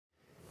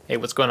Hey,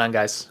 what's going on,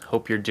 guys?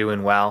 Hope you're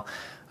doing well.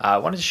 I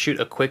wanted to shoot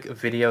a quick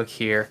video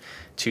here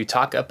to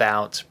talk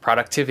about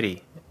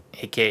productivity,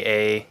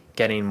 aka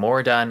getting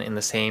more done in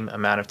the same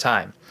amount of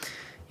time.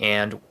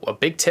 And a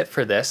big tip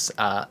for this,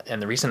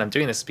 and the reason I'm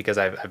doing this is because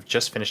I've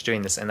just finished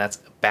doing this, and that's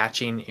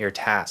batching your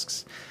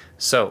tasks.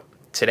 So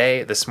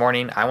this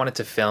morning, I wanted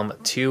to film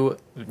 2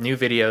 new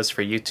videos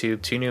for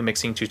YouTube, 2 new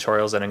mixing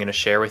tutorials that I'm going to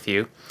share with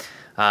you.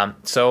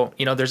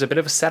 There's a bit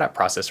of a setup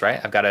process, right?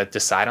 I've got to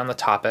decide on the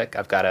topic.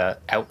 I've got to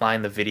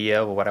outline the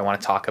video of what I want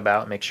to talk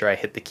about, make sure I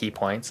hit the key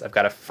points. I've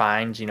got to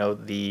find,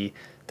 the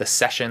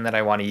session that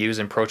I want to use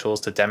in Pro Tools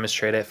to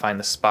demonstrate it, find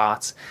the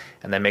spots,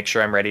 and then make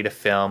sure I'm ready to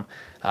film.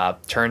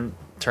 Turn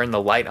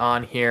the light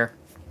on here,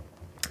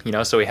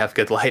 so we have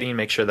good lighting,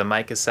 make sure the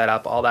mic is set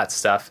up, all that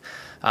stuff.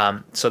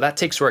 So that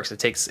takes work. It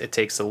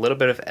takes a little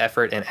bit of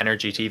effort and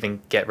energy to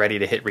even get ready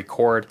to hit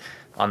record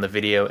on the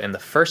video in the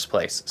first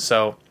place.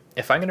 So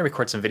if I'm going to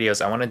record some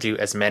videos, I want to do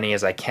as many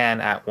as I can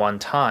at one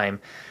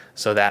time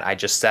so that I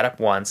just set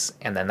up once,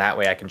 and then that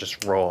way I can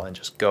just roll and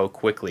just go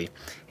quickly.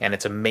 And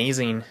it's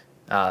amazing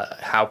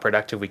how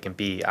productive we can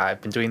be.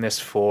 I've been doing this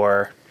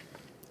for,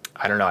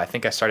 I don't know, I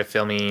think I started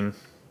filming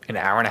an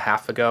hour and a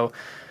half ago,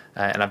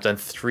 and I've done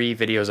 3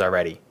 videos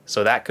already.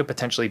 So that could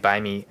potentially buy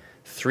me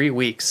 3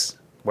 weeks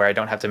where I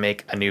don't have to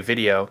make a new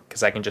video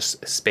because I can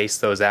just space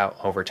those out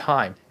over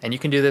time. And you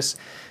can do this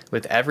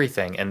with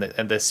everything. And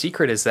the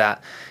secret is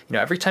that,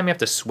 every time you have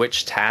to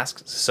switch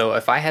tasks. So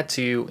if I had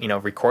to,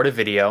 record a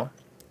video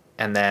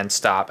and then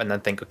stop and then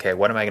think, okay,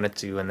 what am I going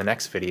to do in the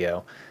next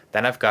video?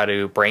 Then I've got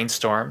to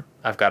brainstorm.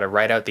 I've got to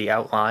write out the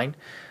outline,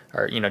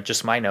 or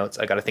just my notes.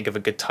 I got to think of a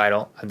good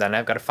title, and then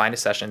I've got to find a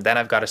session. Then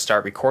I've got to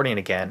start recording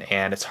again,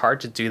 and it's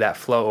hard to do that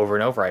flow over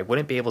and over. I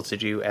wouldn't be able to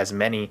do as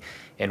many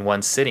in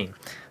one sitting.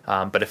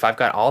 But if I've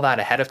got all that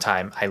ahead of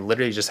time, I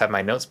literally just have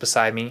my notes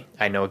beside me.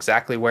 I know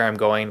exactly where I'm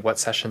going, what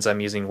sessions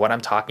I'm using, what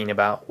I'm talking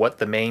about, what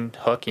the main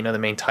hook, the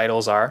main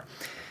titles are.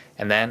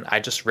 And then I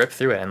just rip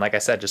through it. And like I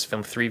said, just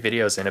filmed 3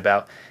 videos in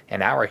about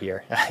an hour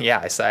here. Yeah,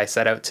 I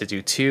set out to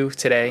do 2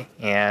 today,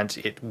 and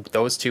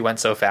those 2 went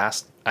so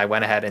fast, I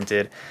went ahead and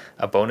did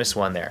a bonus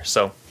one there.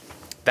 So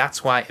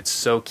that's why it's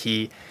so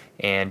key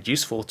and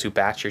useful to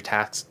batch your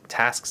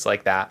tasks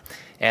like that.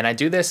 And I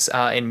do this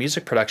in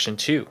music production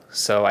too.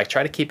 So I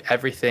try to keep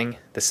everything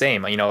the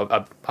same. An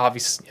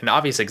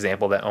obvious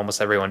example that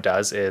almost everyone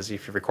does is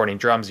if you're recording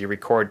drums, you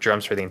record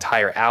drums for the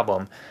entire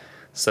album,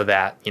 so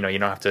that you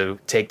don't have to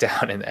take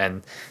down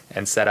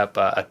and set up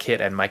a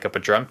kit and mic up a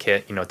drum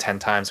kit 10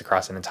 times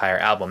across an entire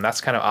album. That's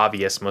kind of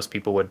obvious. Most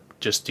people would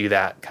just do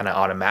that kind of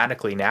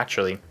automatically,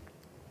 naturally.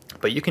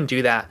 But you can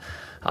do that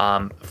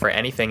for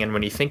anything. And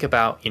when you think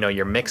about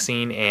your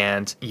mixing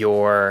and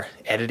your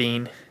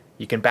editing,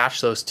 you can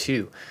batch those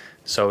too.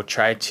 So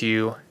try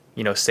to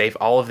save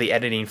all of the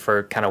editing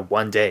for kind of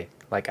one day.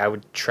 Like I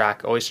would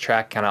always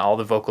track kind of all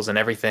the vocals and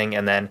everything,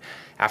 and then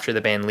after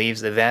the band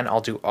leaves, then I'll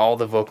do all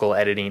the vocal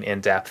editing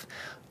in depth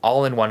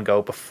all in one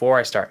go before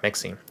I start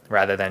mixing,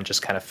 rather than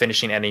just kind of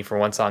finishing editing for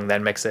one song,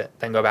 then mix it,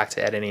 then go back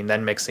to editing,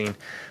 then mixing.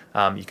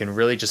 You can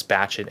really just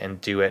batch it and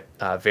do it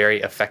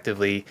very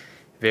effectively,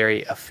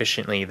 very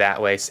efficiently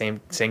that way. Same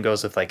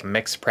goes with like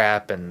mix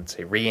prep and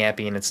say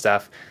reamping and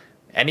stuff.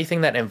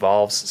 Anything that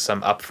involves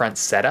some upfront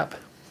setup,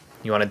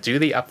 you want to do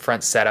the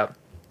upfront setup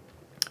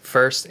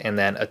first and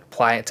then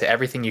apply it to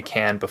everything you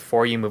can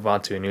before you move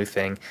on to a new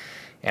thing.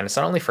 And it's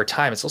not only for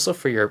time, it's also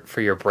for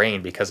your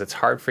brain, because it's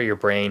hard for your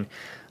brain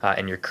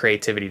and your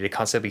creativity to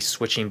constantly be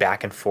switching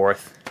back and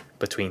forth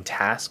between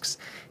tasks.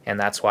 And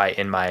that's why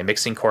in my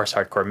mixing course,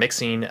 Hardcore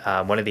Mixing,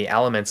 one of the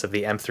elements of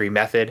the M3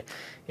 method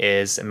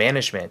is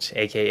management,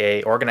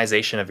 aka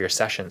organization of your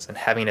sessions, and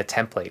having a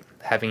template,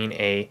 having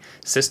a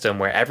system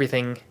where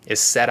everything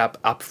is set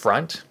up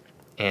front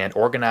and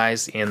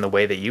organized in the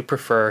way that you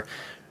prefer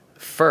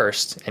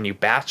first, and you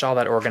batch all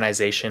that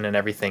organization and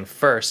everything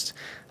first,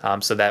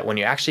 so that when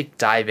you actually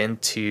dive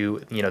into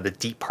the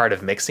deep part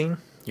of mixing,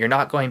 you're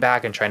not going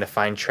back and trying to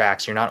find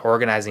tracks, you're not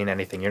organizing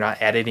anything, you're not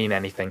editing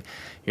anything,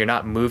 you're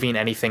not moving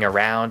anything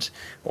around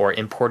or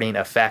importing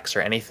effects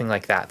or anything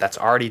like that. That's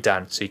already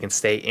done, so you can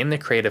stay in the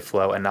creative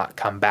flow and not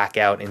come back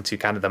out into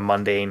kind of the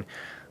mundane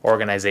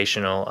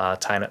organizational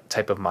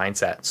type of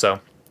mindset. So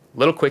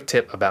little quick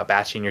tip about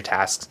batching your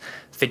tasks.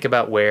 Think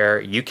about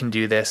where you can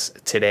do this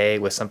today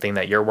with something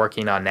that you're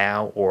working on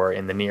now or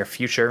in the near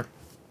future.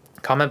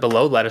 Comment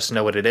below, let us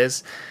know what it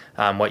is,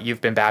 what you've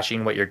been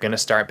batching, what you're going to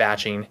start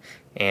batching,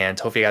 and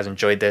hopefully you guys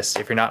enjoyed this.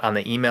 If you're not on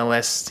the email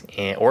list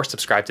or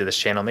subscribe to this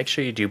channel, make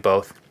sure you do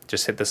both.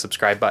 Just hit the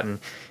subscribe button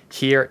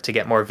here to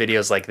get more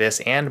videos like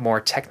this and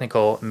more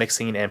technical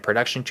mixing and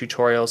production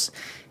tutorials.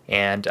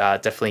 And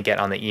definitely get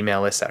on the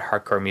email list at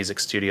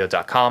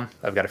hardcoremusicstudio.com.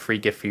 I've got a free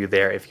gift for you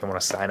there if you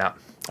want to sign up.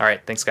 All right,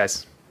 thanks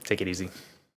guys. Take it easy.